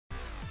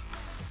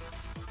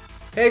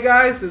Hey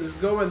guys, this is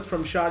Govind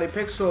from Shoddy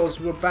Pixels.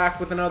 We're back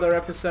with another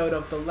episode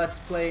of the Let's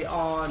Play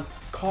on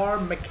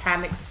Car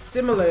Mechanics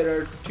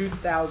Simulator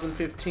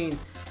 2015.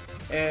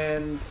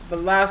 And the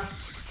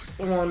last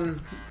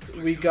one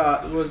we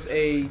got was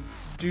a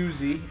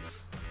doozy.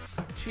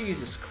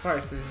 Jesus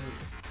Christ,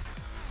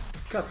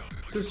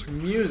 this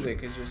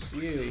music is just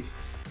really...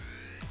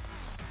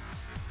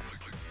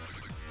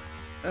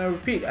 I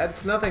repeat,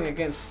 it's nothing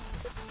against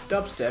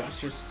dubstep,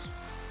 it's just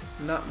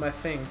not my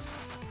thing.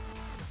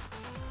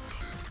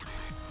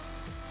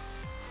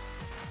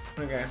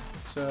 Okay,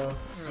 so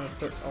I'm gonna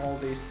put all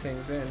these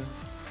things in.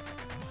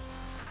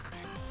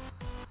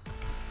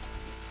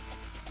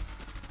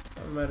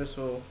 I might as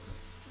well.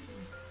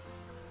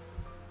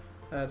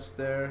 That's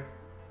there.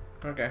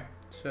 Okay,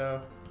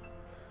 so.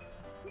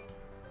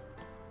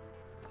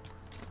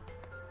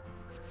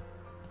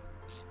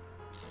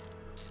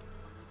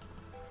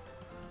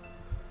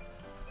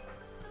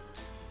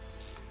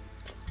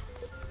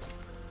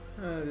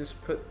 I'll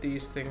just put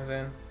these things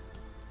in.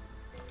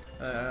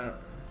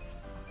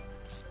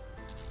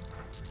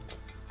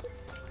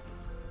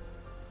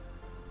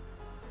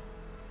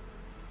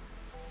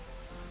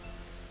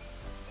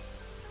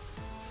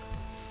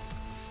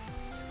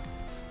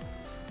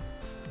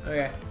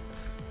 Okay,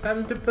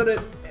 time to put it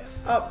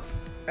up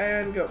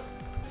and go.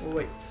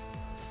 Wait,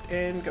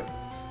 and go.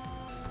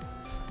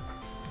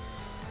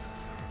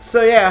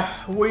 So yeah,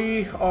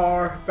 we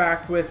are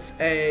back with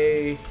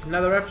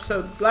another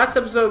episode. Last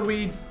episode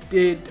we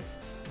did,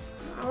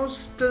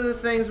 most of the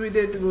things we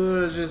did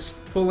was just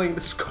pulling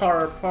this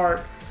car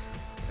apart,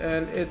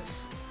 and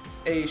it's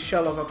a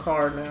shell of a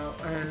car now,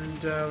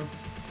 and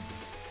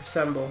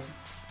assemble.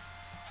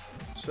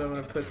 So I'm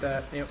gonna put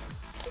that, yep.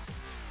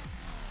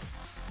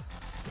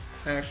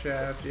 Actually, I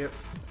have to, yep.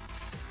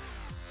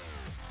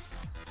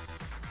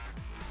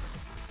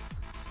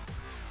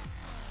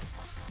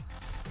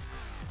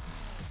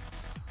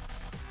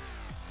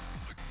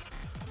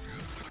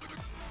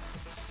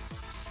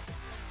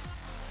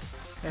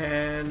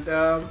 And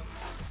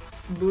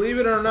believe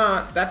it or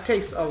not, that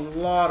takes a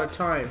lot of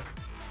time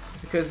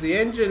because the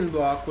engine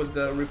block was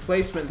the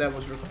replacement that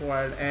was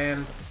required,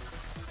 and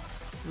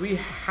we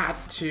had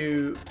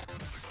to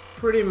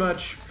pretty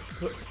much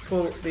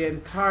pull the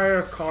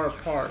entire car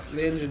apart,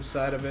 the engine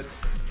side of it,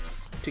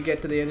 to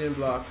get to the engine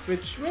block,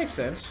 which makes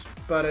sense,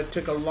 but it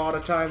took a lot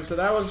of time. So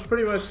that was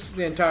pretty much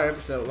the entire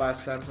episode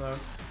last time. So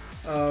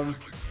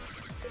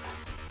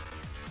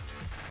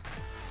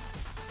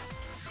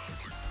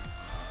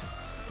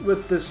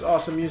with this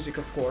awesome music,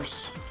 of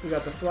course. We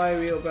got the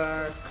flywheel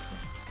back,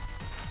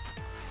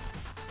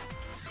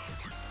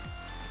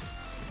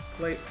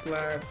 plate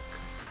black,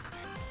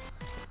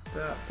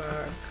 that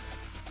back.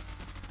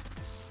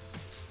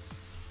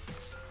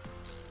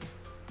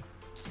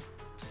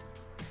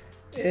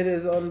 It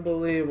is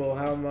unbelievable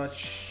how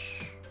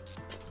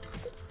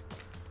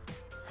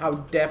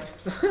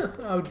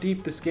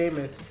deep this game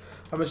is,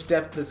 how much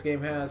depth this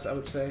game has, I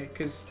would say,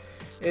 because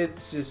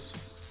it's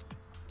just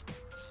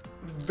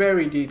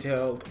very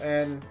detailed,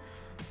 and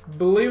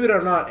believe it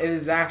or not, it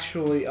is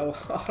actually a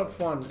lot of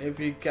fun if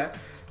you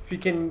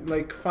can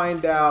like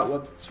find out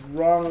what's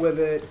wrong with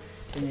it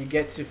and you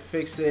get to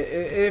fix it.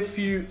 If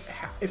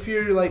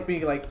you're like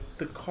me, like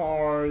the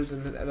cars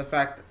and the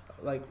fact,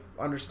 like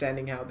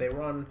understanding how they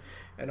run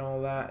and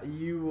all that,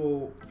 you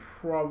will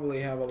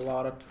probably have a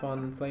lot of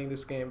fun playing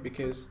this game,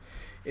 because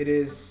it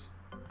is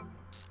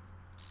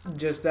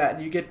just that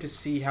you get to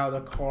see how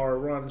the car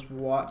runs,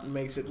 what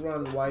makes it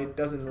run, why it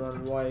doesn't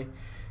run, why,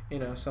 you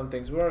know, some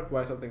things work,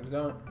 why some things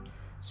don't.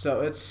 So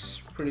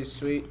it's pretty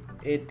sweet.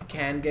 It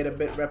can get a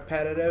bit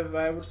repetitive,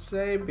 I would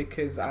say,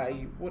 because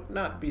I would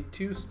not be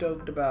too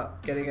stoked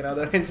about getting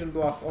another engine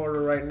block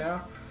order right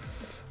now,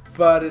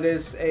 but it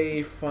is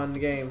a fun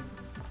game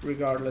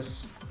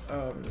regardless.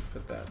 Just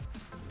put that.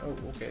 Oh,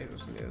 okay, it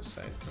was on the other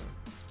side.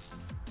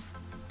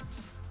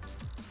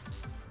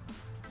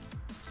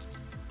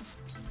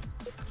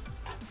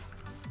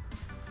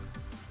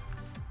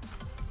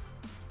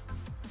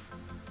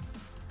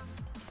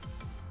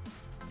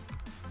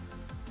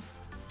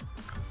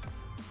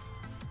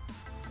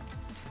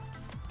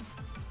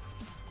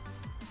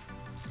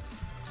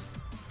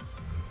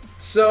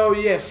 So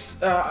yes,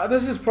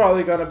 this is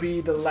probably gonna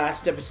be the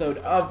last episode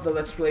of the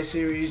Let's Play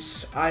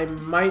series. I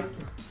might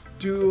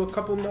do a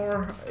couple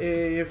more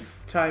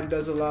if time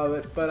does allow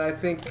it, but I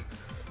think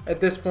at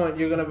this point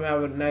you're gonna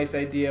have a nice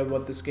idea of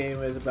what this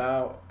game is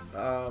about,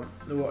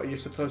 what you're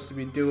supposed to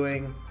be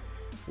doing,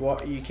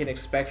 what you can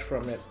expect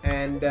from it.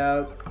 And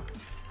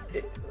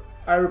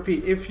I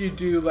repeat, if you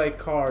do like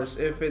cars,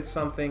 if it's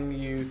something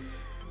you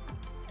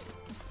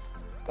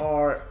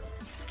are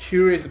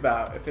curious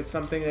about, if it's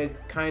something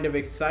that kind of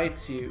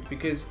excites you,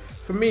 because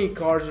for me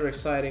cars are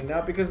exciting,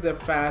 not because they're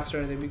fast or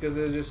anything, because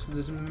they're just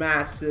this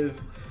massive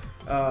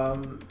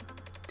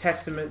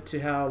testament to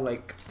how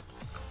like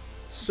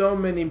so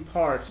many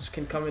parts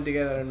can come in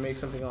together and make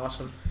something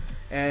awesome.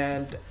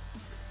 And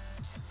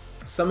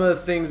some of the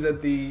things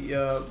that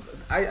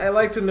I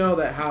like to know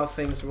that how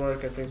things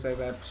work and things like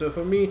that. So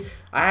for me,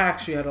 I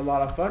actually had a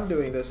lot of fun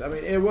doing this. I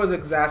mean, it was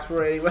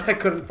exasperating when I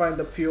couldn't find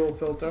the fuel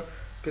filter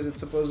because it's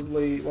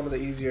supposedly one of the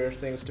easier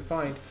things to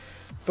find.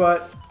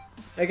 But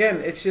again,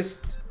 it's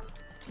just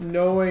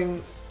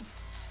knowing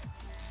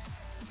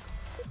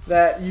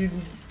that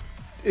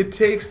it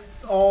takes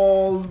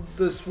all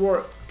this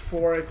work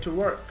for it to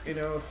work, you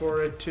know,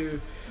 for it to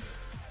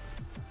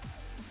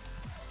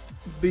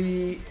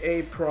be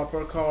a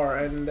proper car,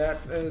 and that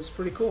is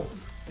pretty cool.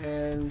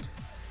 And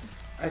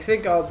I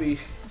think I'll be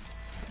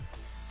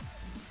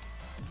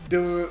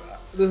this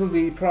will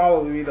be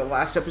probably the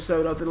last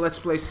episode of the Let's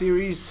Play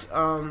series,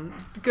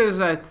 because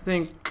I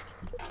think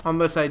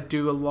unless I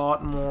do a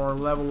lot more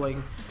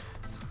leveling,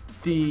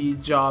 the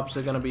jobs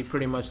are gonna be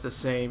pretty much the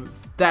same.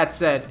 That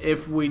said,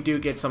 if we do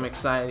get some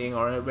exciting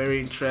or very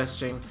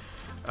interesting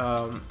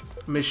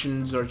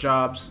missions or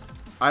jobs,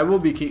 I will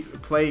be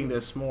keep playing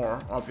this more,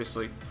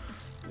 obviously.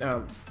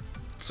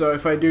 So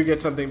if I do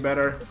get something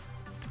better,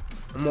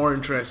 more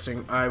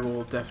interesting, I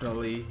will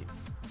definitely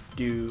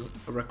do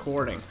a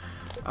recording.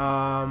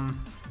 Let's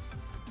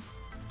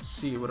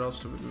see what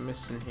else are we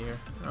missing here.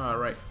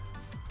 Alright.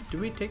 Do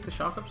we take the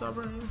shock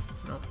absorber in here?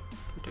 No. Do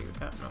we take the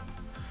cap? No.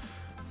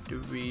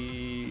 Do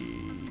we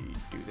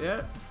do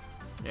that?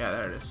 Yeah,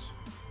 there it is.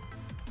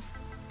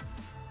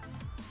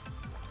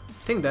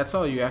 I think that's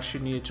all you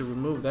actually needed to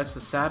remove. That's the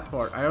sad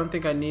part. I don't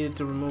think I needed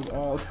to remove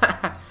all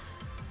that.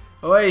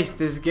 Oh wait,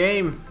 this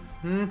game.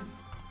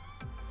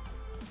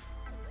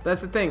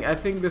 That's the thing. I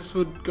think this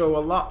would go a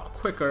lot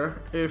quicker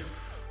if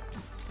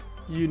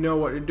you know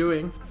what you're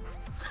doing.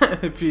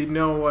 If you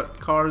know what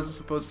cars are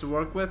supposed to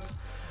work with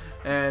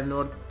and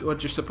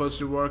what you're supposed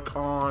to work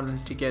on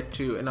to get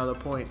to another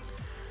point.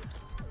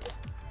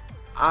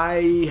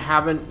 I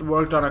haven't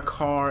worked on a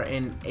car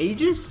in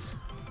ages,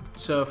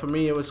 so for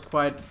me it was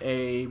quite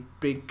a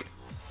big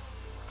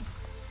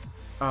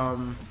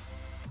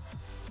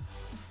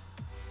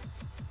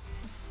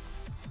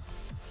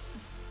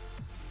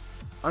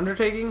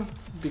undertaking,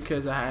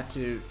 because I had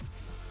to,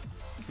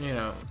 you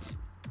know,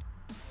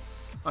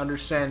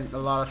 understand a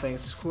lot of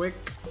things quick.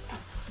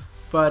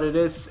 But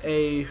it's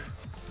a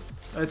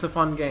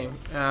fun game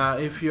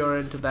if you're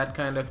into that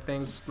kind of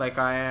things like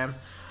I am.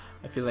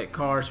 I feel like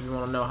cars, if you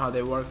want to know how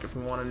they work, if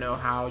you want to know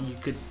how you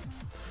could,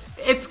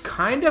 it's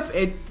kind of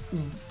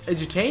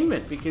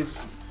edutainment,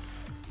 because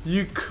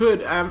you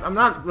could, I'm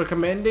not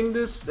recommending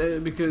this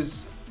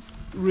because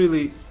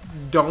really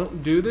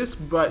don't do this,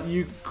 but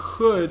you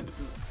could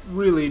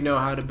really know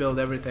how to build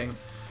everything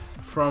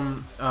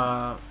from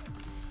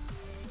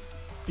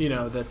you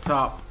know, the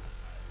top.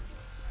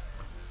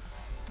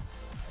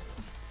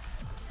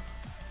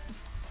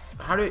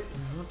 How do you,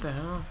 what the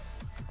hell?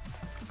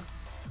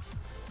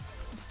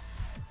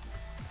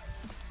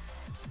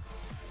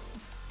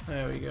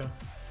 There we go.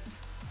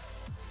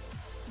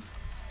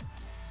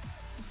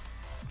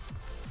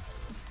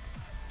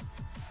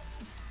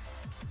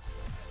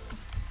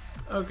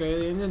 Okay,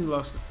 the engine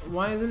blocks.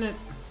 Why isn't it?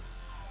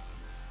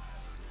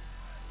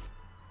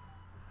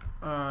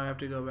 I have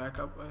to go back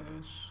up, I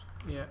guess.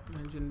 Yeah,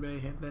 engine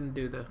bay, then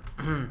do the.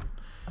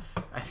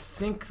 I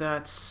think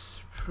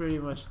that's pretty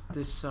much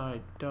this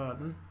side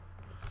done.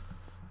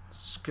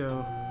 Let's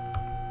go.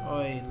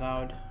 Oi,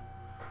 loud.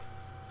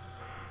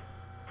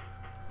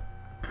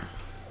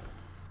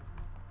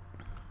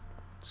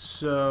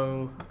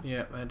 So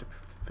yeah, I had to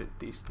fit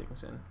these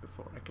things in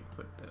before I can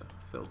put the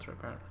filter,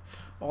 apparently.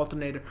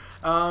 Alternator.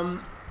 Oh,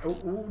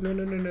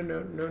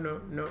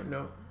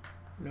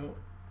 no.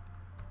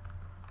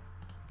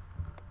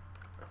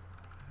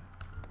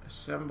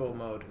 Assemble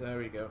mode. There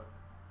we go.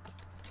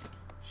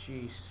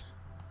 Jeez,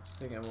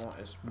 the thing I want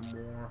is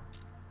more.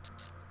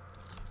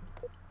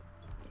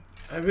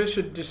 I wish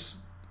it just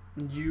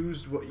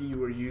used what you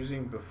were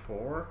using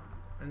before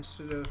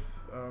instead of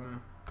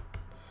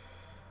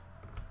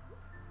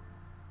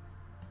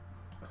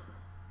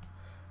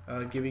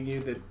giving you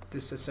the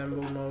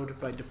disassemble mode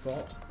by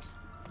default.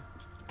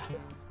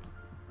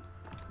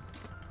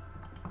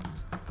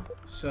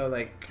 So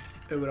like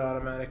it would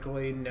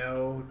automatically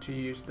know to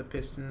use the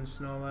pistons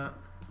and all that.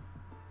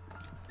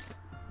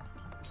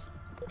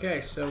 Okay,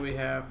 so we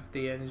have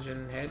the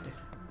engine head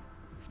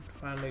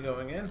finally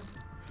going in.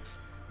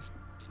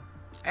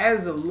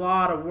 As a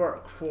lot of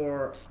work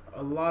for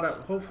a lot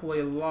of, hopefully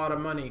a lot of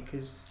money,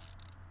 because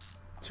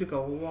it took a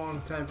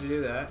long time to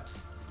do that.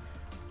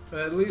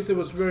 But at least it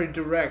was very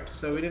direct,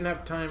 so we didn't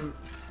have time,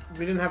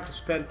 we didn't have to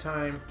spend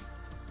time,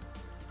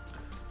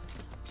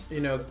 you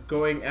know,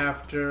 going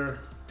after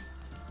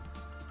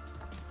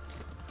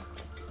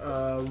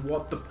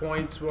what the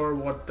points were,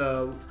 what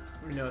the,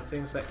 you know,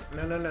 things like,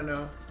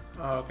 no.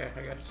 Oh, okay,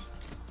 I guess.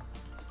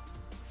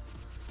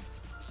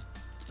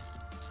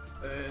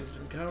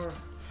 Engine cover.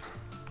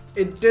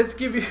 It does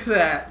give you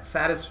that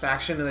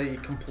satisfaction that you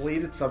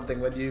completed something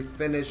when you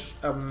finish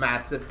a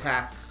massive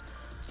task,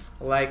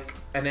 like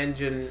an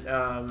engine,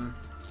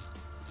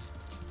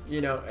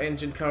 you know,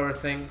 engine cover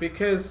thing,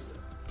 because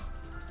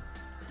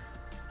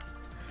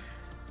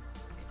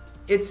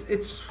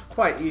it's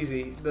quite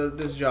easy,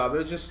 this job.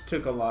 It just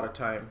took a lot of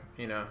time,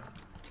 you know.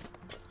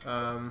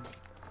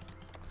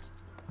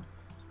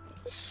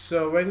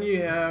 So when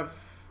you have,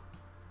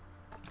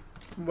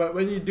 but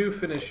when you do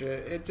finish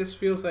it, it just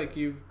feels like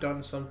you've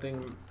done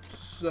something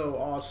so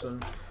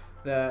awesome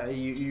that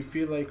you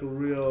feel like a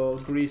real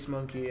grease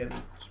monkey, and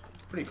it's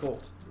pretty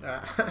cool.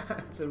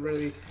 It's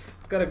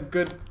got a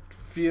good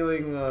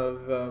feeling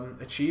of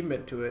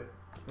achievement to it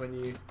when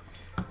you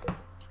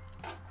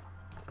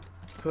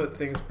put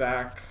things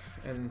back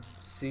and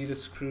see the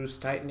screws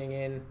tightening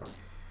in.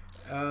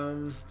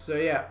 So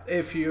yeah,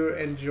 if you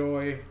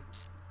enjoy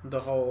the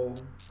whole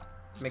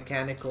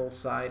mechanical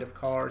side of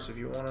cars, if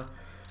you want to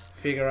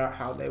figure out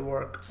how they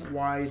work,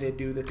 why they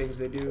do the things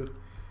they do,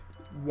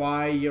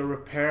 why your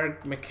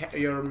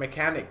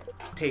mechanic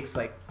takes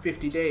like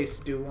 50 days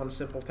to do one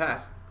simple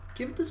task,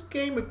 give this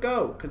game a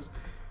go, because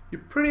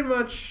you're pretty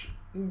much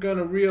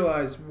gonna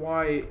realize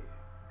why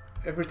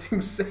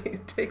everything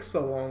takes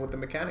so long with the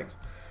mechanics,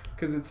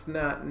 because it's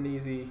not an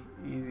easy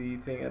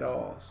thing at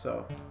all.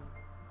 So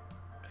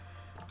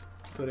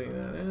putting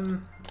that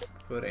in,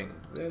 putting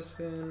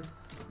this in,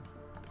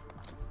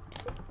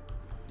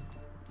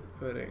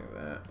 putting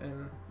that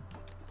in.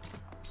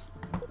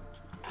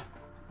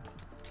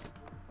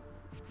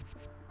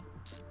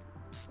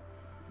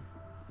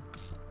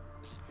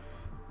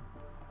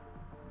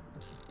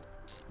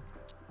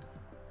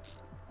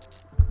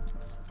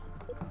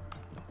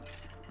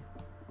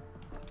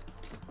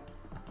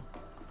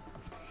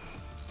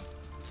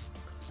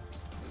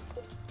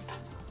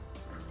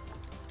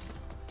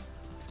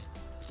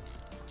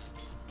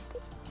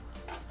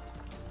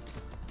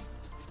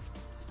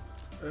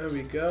 There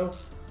we go.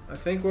 I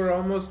think we're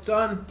almost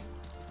done.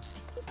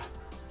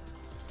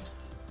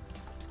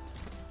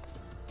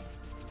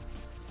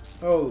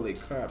 Holy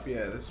crap,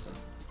 yeah, this one.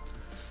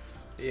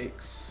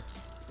 Yikes.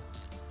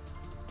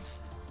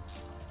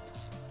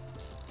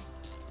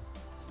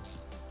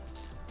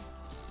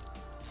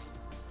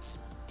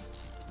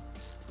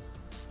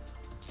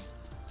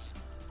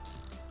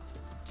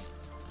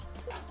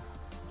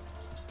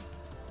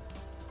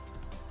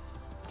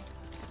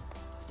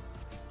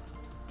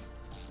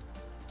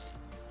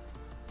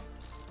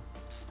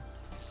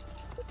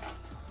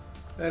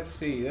 Let's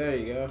see, there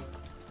you go.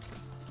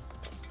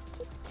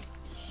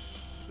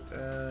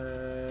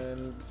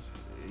 And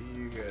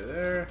you go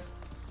there.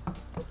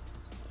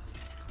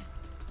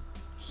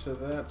 So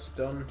that's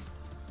done.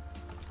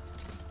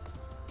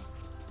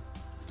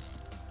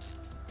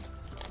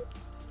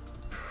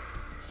 I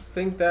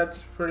think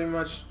that's pretty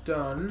much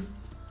done.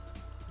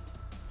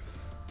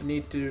 I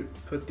need to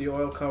put the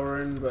oil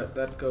cover in, but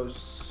that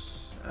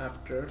goes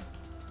after.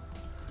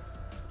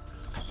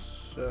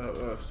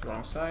 So, it's the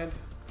wrong side.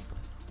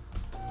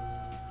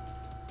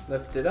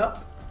 Lift it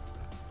up.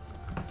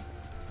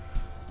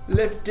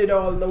 Lift it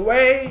all the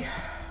way.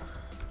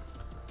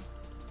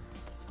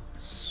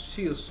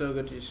 Feels so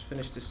good to just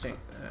finish this thing.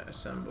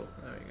 Assemble.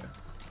 There we go.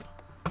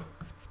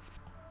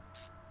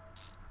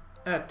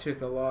 That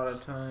took a lot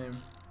of time.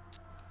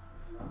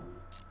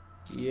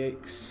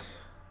 Yikes.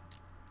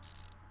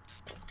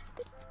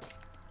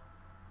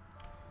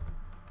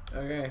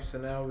 Okay, so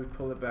now we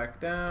pull it back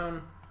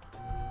down.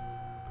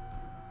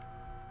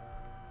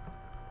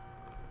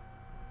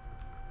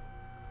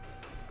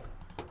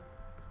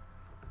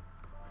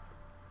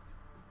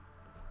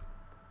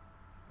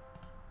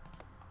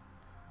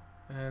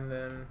 And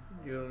then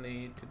you'll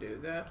need to do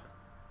that.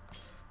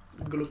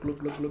 Gluk gluk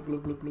gluk gluk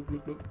gluk gluk gluk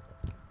gluk gluk.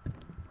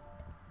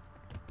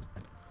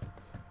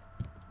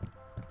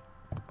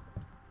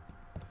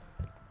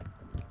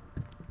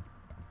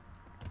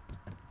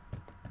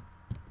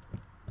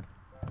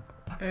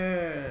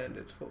 And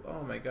it's full.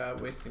 Oh my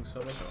god, wasting so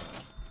much oil.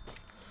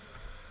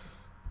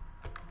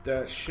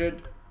 That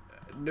should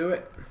do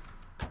it.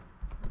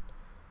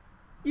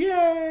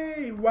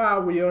 Yay!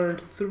 Wow, we earned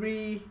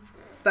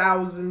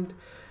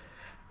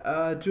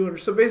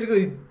 3,200. So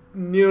basically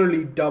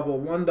nearly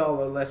double,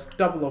 $1 less,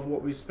 double of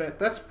what we spent.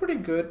 That's pretty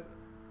good.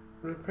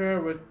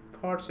 Repair with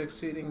parts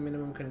exceeding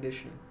minimum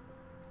condition.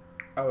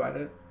 Oh,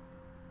 I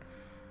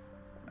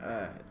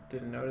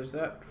didn't notice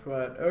that,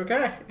 but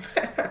okay.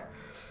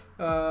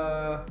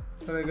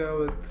 Gonna go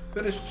with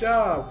finished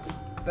job.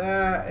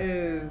 That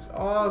is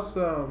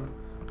awesome,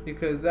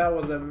 because that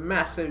was a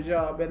massive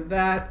job, and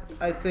that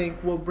I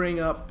think will bring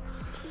up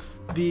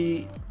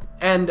the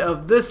end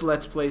of this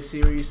Let's Play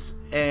series,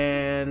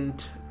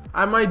 and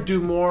I might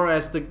do more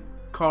as the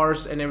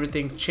cars and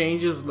everything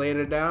changes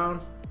later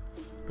down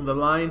the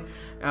line,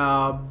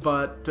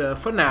 but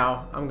for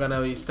now I'm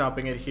gonna be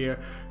stopping it here.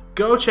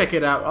 Go check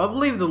it out. I'll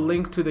leave the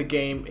link to the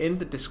game in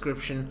the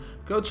description.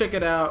 Go check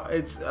it out.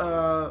 It's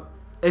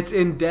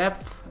in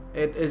depth.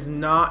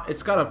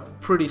 It's got a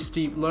pretty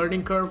steep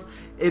learning curve.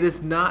 It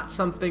is not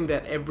something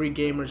that every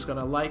gamer is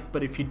gonna like,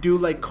 but if you do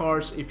like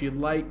cars, if you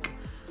like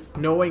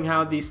knowing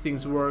how these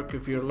things work,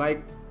 if you're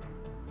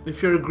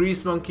a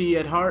grease monkey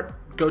at heart,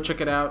 go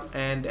check it out,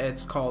 and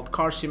it's called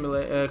Car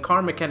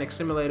Mechanic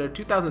Simulator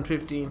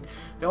 2015.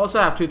 They also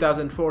have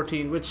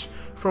 2014, which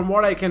from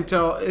what I can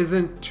tell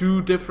isn't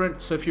too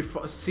different, so if you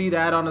see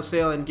that on a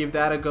sale and give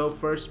that a go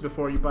first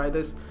before you buy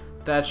this,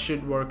 that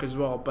should work as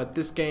well. But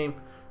this game,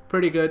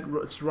 pretty good.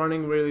 It's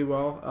running really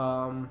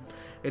well.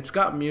 It's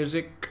got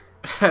music.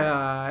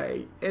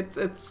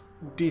 It's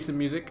decent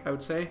music, I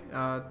would say.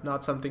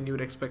 Not something you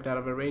would expect out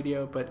of a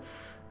radio, but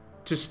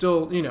to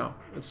still, you know,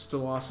 it's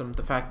still awesome.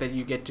 The fact that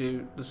you get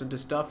to listen to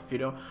stuff, you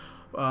know.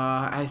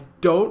 I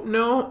don't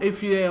know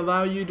if they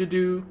allow you to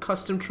do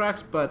custom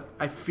tracks, but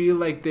I feel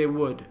like they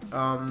would.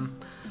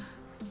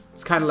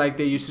 It's kind of like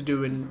they used to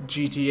do in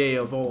GTA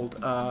of old.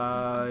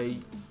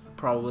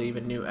 Probably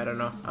even new, I don't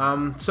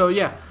know. So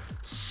yeah,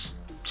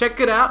 check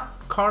it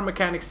out. Car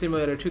Mechanic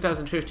Simulator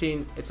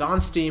 2015. It's on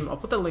Steam. I'll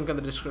put the link in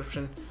the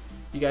description.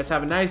 You guys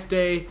have a nice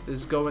day.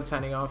 This is Govind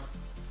signing off.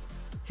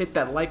 Hit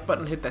that like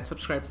button, hit that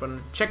subscribe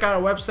button. Check out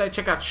our website,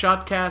 check out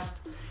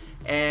Shotcast,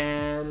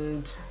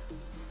 and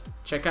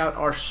check out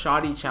our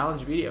Shoddy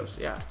challenge videos.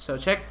 Yeah, so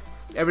check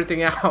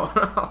everything out.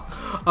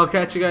 I'll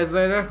catch you guys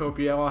later. Hope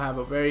you all have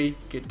a very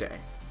good day.